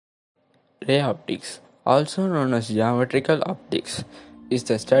Ray optics, also known as geometrical optics, is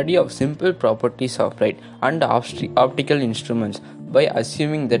the study of simple properties of light and optical instruments by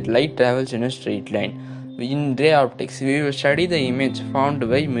assuming that light travels in a straight line. In ray optics, we will study the image formed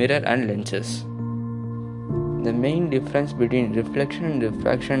by mirror and lenses. The main difference between reflection and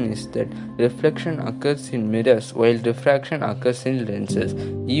refraction is that reflection occurs in mirrors while refraction occurs in lenses.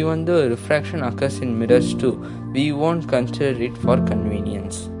 Even though refraction occurs in mirrors too, we won't consider it for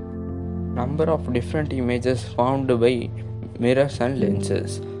convenience. Number of different images formed by mirrors and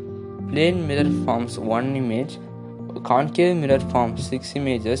lenses. Plane mirror forms 1 image, concave mirror forms 6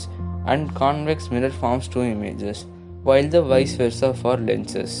 images, and convex mirror forms 2 images, while the vice versa for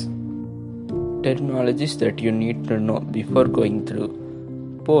lenses. Terminologies that you need to know before going through.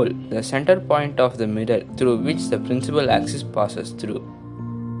 Pole, the center point of the mirror through which the principal axis passes through.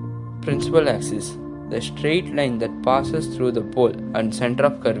 Principal axis, the straight line that passes through the pole and center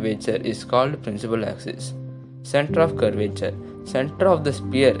of curvature is called principal axis. Center of curvature, center of the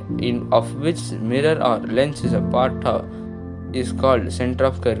sphere of which mirror or lens is a part of is called center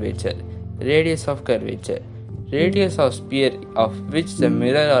of curvature. Radius of curvature, radius of sphere of which the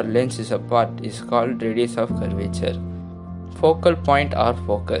mirror or lens is a part is called radius of curvature. Focal point or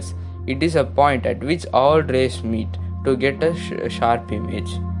focus, it is a point at which all rays meet to get a sharp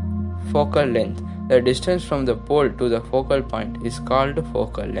image. Focal length, the distance from the pole to the focal point is called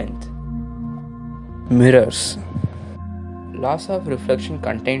focal length. Mirrors. Laws of reflection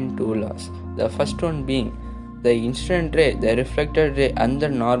contain 2 laws. The first one being the incident ray, the reflected ray and the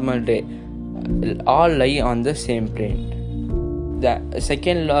normal ray all lie on the same plane. The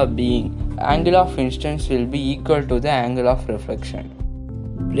second law being angle of incidence will be equal to the angle of reflection.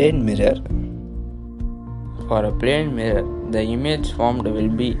 Plane mirror. For a plane mirror, the image formed will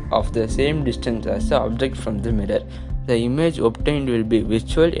be of the same distance as the object from the mirror. The image obtained will be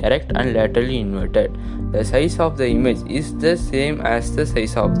visual, erect and laterally inverted. The size of the image is the same as the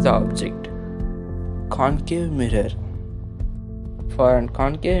size of the object. Concave mirror. For a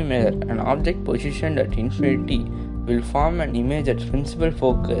concave mirror, an object positioned at infinity will form an image at principal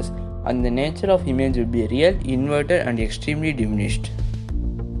focus, and the nature of image will be real, inverted and extremely diminished.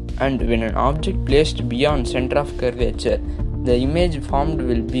 And when an object placed beyond center of curvature, the image formed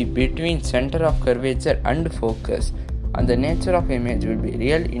will be between center of curvature and focus, and the nature of image will be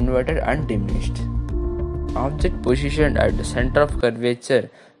real, inverted and diminished. Object positioned at the center of curvature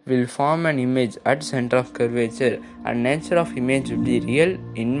will form an image at center of curvature, and nature of image will be real,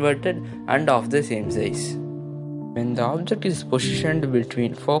 inverted and of the same size. When the object is positioned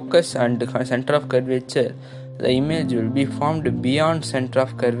between focus and the center of curvature, the image will be formed beyond center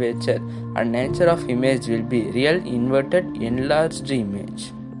of curvature, and nature of image will be real, inverted, enlarged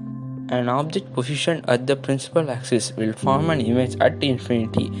image. An object positioned at the principal axis will form an image at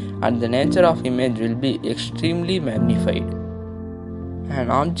infinity, and the nature of image will be extremely magnified. An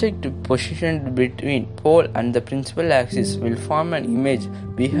object positioned between pole and the principal axis will form an image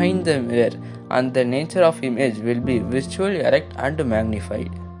behind the mirror, and the nature of image will be visual, erect and magnified.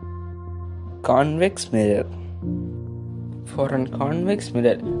 Convex mirror. For a convex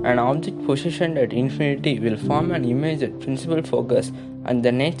mirror, an object positioned at infinity will form an image at principal focus, and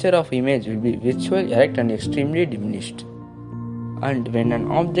the nature of image will be visual, erect and extremely diminished. And when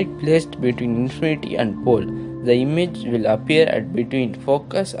an object placed between infinity and pole, the image will appear at between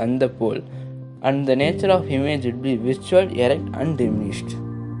focus and the pole, and the nature of image will be visual, erect and diminished.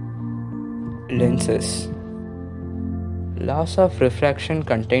 Lenses. Laws of refraction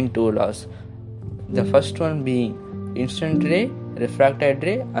contain 2 laws. The first one being incident ray, refracted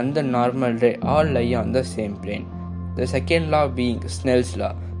ray and the normal ray all lie on the same plane. The second law being Snell's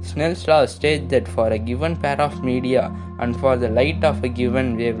law. Snell's law states that for a given pair of media and for the light of a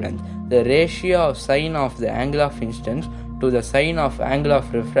given wavelength, the ratio of sine of the angle of incidence to the sine of angle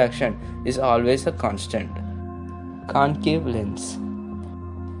of refraction is always a constant. Concave lens.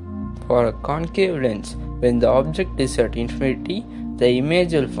 For a concave lens, when the object is at infinity, the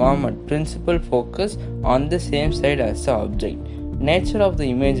image will form at principal focus on the same side as the object. Nature of the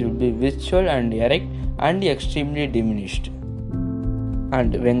image will be visual and erect and extremely diminished.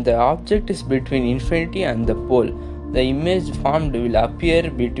 And when the object is between infinity and the pole, the image formed will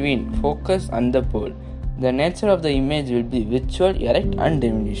appear between focus and the pole. The nature of the image will be visual, erect and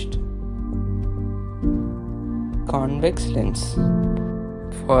diminished. Convex lens.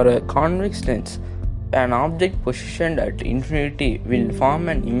 For a convex lens, an object positioned at infinity will form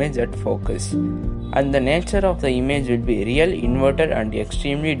an image at focus, and the nature of the image will be real, inverted and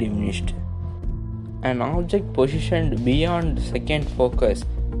extremely diminished. An object positioned beyond the second focus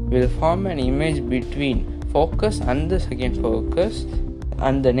will form an image between focus and the second focus,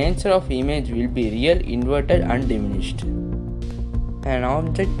 and the nature of image will be real, inverted and diminished. An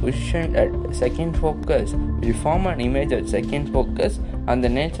object positioned at second focus will form an image at second focus, and the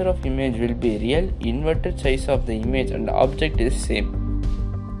nature of image will be real, inverted size of the image and the object is same.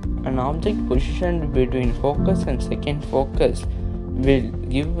 An object positioned between focus and second focus will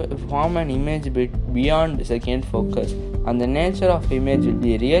form an image beyond second focus, and the nature of image will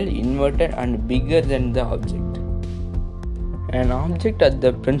be real, inverted and bigger than the object. An object at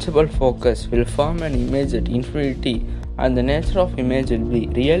the principal focus will form an image at infinity, and the nature of image will be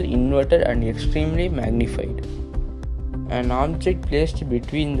real, inverted and extremely magnified. An object placed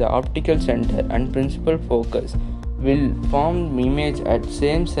between the optical center and principal focus will form image at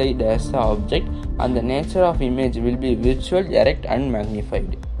same side as the object, and the nature of image will be virtual, erect and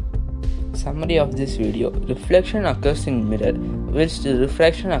magnified. Summary of this video: reflection occurs in mirror, whilst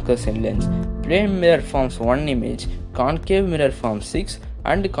refraction occurs in lens. Plane mirror forms one image, concave mirror forms 6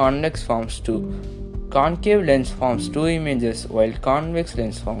 and convex forms 2. Concave lens forms 2 images while convex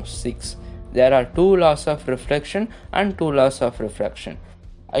lens forms 6. There are 2 laws of reflection and 2 laws of refraction.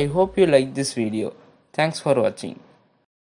 I hope you like this video. Thanks for watching.